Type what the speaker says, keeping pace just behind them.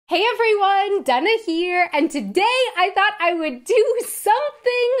Hey everyone, Donna here, and today I thought I would do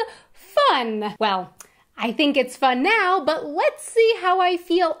something fun. Well, I think it's fun now, but let's see how I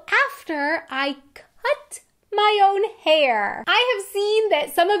feel after I cut my own hair. I have seen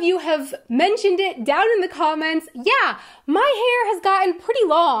that some of you have mentioned it down in the comments. Yeah, my hair has gotten pretty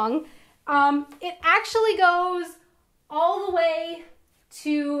long. It actually goes all the way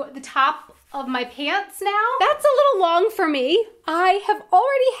to the top of my pants now. That's a little long for me. I have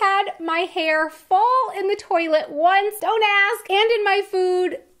already had my hair fall in the toilet once, don't ask, and in my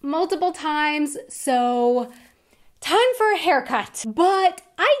food multiple times, so time for a haircut. But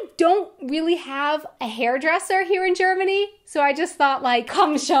I don't really have a hairdresser here in Germany, so I just thought like,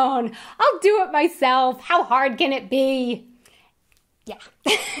 come schon, I'll do it myself. How hard can it be? Yeah.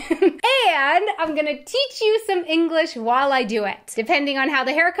 And I'm gonna teach you some English while I do it. Depending on how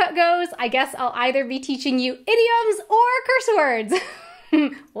the haircut goes, I guess I'll either be teaching you idioms or curse words.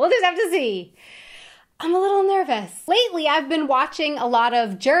 We'll just have to see. I'm a little nervous. Lately, I've been watching a lot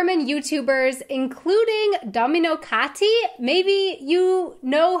of German YouTubers, including DominoKati. Maybe you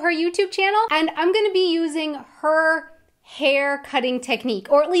know her YouTube channel. And I'm gonna be using her hair cutting technique,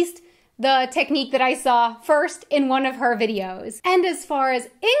 or at least the technique that I saw first in one of her videos. And as far as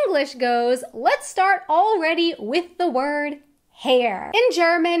English goes, let's start already with the word hair. In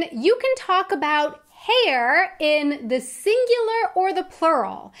German, you can talk about hair in the singular or the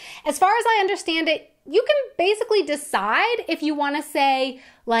plural. As far as I understand it, you can basically decide if you want to say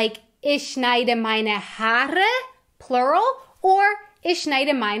like, ich schneide meine Haare, plural, or ich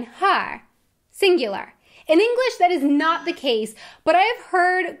schneide mein Haar, singular. In English, that is not the case, but I have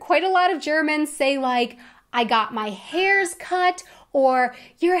heard quite a lot of Germans say like, I got my hairs cut, or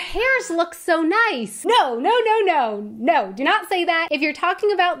your hairs look so nice. No, do not say that. If you're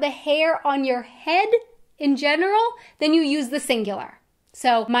talking about the hair on your head in general, then you use the singular.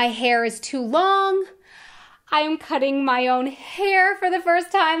 So my hair is too long. I am cutting my own hair for the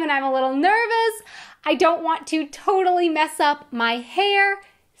first time and I'm a little nervous. I don't want to totally mess up my hair.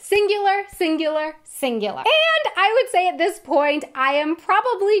 Singular, singular, singular. And I would say at this point, I am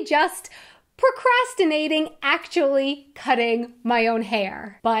probably just procrastinating actually cutting my own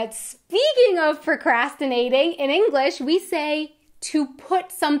hair. But speaking of procrastinating, in English, we say to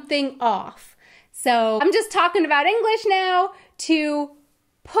put something off. So I'm just talking about English now, to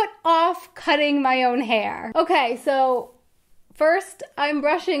put off cutting my own hair. Okay, so first I'm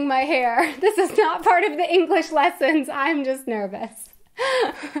brushing my hair. This is not part of the English lessons. I'm just nervous.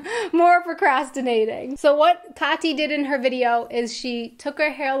 More procrastinating. So what Kati did in her video is she took her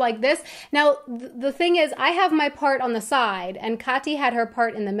hair like this. Now, the thing is, I have my part on the side and Kati had her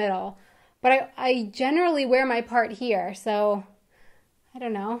part in the middle. But I generally wear my part here, so I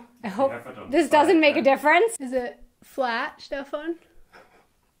don't know. I hope this doesn't make a difference. Is it flat, Stefan?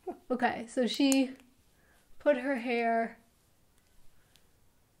 Okay, so she put her hair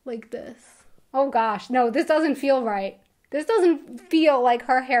like this. Oh gosh, no, this doesn't feel right. This doesn't feel like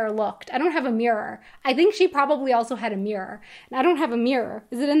her hair looked. I don't have a mirror. I think she probably also had a mirror. And I don't have a mirror.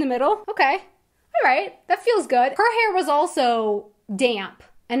 Is it in the middle? Okay. All right. That feels good. Her hair was also damp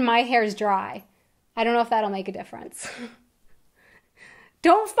and my hair's dry. I don't know if that'll make a difference.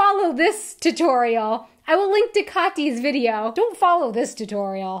 Don't follow this tutorial. I will link to Kati's video. Don't follow this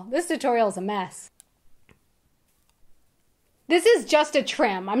tutorial. This tutorial is a mess. This is just a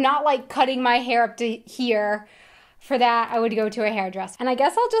trim. I'm not like cutting my hair up to here. For that, I would go to a hairdresser. And I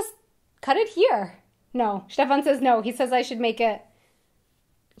guess I'll just cut it here. No, Stefan says no. He says I should make it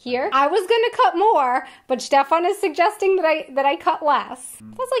here. I was gonna cut more, but Stefan is suggesting that I cut less.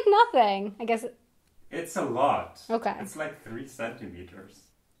 That's like nothing. I guess it's a lot. Okay. It's like 3 centimeters.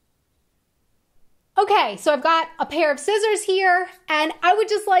 Okay, so I've got a pair of scissors here, and I would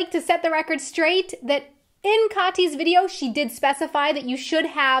just like to set the record straight that in Kati's video, she did specify that you should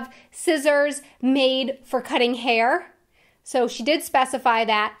have scissors made for cutting hair. So she did specify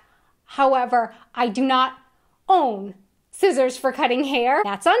that. However, I do not own scissors for cutting hair.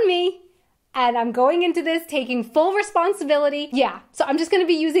 That's on me. And I'm going into this taking full responsibility. Yeah, so I'm just gonna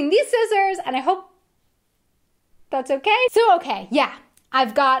be using these scissors and I hope that's okay. So, okay, yeah.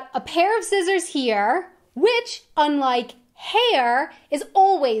 I've got a pair of scissors here, which, unlike hair, is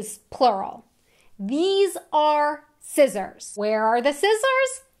always plural. These are scissors. Where are the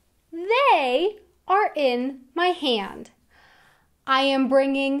scissors? They are in my hand. I am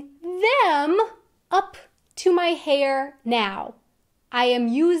bringing them up to my hair now. I am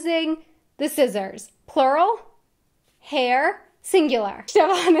using the scissors. Plural, hair, singular.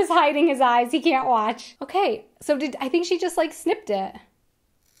 Stefan is hiding his eyes. He can't watch. Okay, so I think she just like snipped it.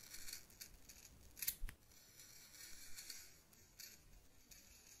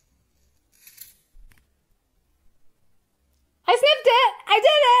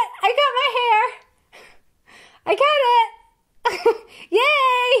 I cut my hair. I cut it.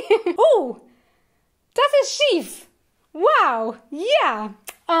 Yay! Ooh, das ist schief. Wow, yeah.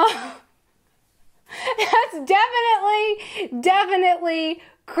 That's definitely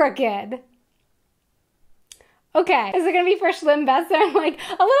crooked. Okay, is it gonna be verschlimmbessern? Like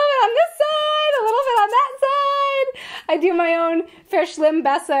a little bit on this side, a little bit on that side. I do my own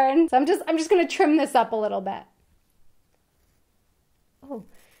verschlimmbessern. So I'm just gonna trim this up a little bit. Oh,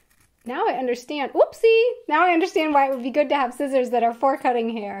 now I understand. Whoopsie! Now I understand why it would be good to have scissors that are for cutting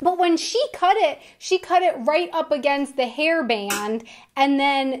hair. But when she cut it right up against the hairband, and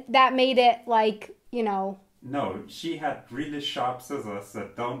then that made it like, you know. No, she had really sharp scissors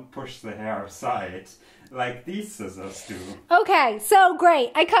that don't push the hair aside, like these scissors do. Okay, so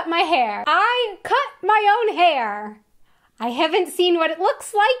great. I cut my hair. I cut my own hair. I haven't seen what it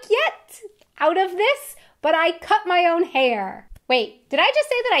looks like yet out of this, but I cut my own hair. Wait, did I just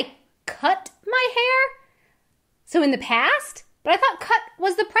say that I cut my hair? So in the past? But I thought cut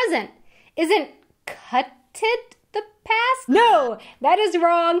was the present. Isn't cutted the past? No, that is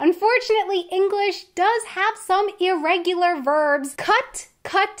wrong. Unfortunately, English does have some irregular verbs. Cut,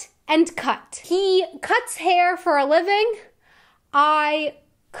 cut, and cut. He cuts hair for a living. I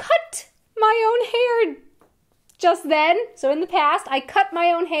cut my own hair just then. So in the past, I cut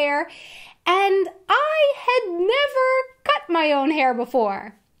my own hair, and I had never cut my own hair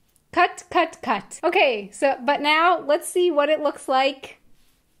before. Cut, cut, cut. Okay, so, but now let's see what it looks like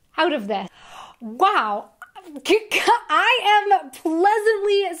out of this. Wow. I am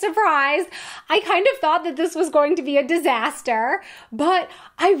pleasantly surprised. I kind of thought that this was going to be a disaster, but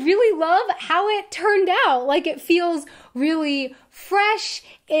I really love how it turned out. Like, it feels really fresh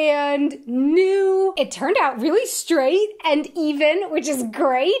and new. It turned out really straight and even, which is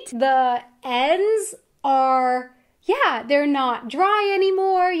great. The ends are, yeah, they're not dry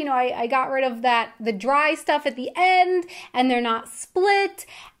anymore. You know, I got rid of the dry stuff at the end, and they're not split,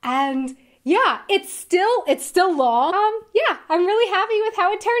 and yeah, it's still long. Yeah, I'm really happy with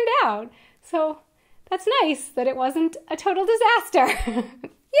how it turned out. So that's nice that it wasn't a total disaster.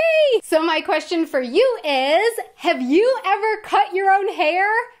 Yay! So my question for you is, have you ever cut your own hair?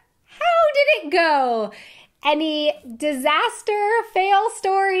 How did it go? Any disaster, fail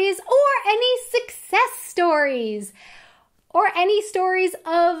stories, or any success stories? Or any stories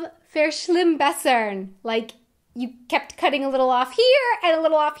of verschlimmbessern, like you kept cutting a little off here and a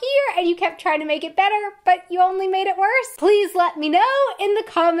little off here, and you kept trying to make it better, but you only made it worse? Please let me know in the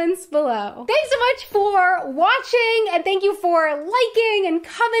comments below. Thanks so much for watching, and thank you for liking and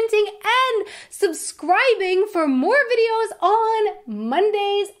commenting and subscribing for more videos on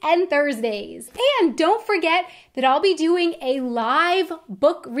Mondays and Thursdays. And don't forget that I'll be doing a live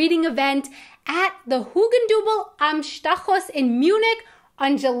book reading event at the Hugendubel am Stachus in Munich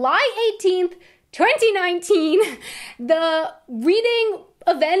on July 18th, 2019. The reading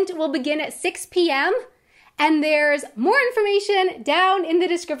event will begin at 6 p.m. and there's more information down in the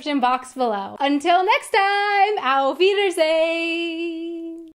description box below. Until next time, auf Wiedersehen!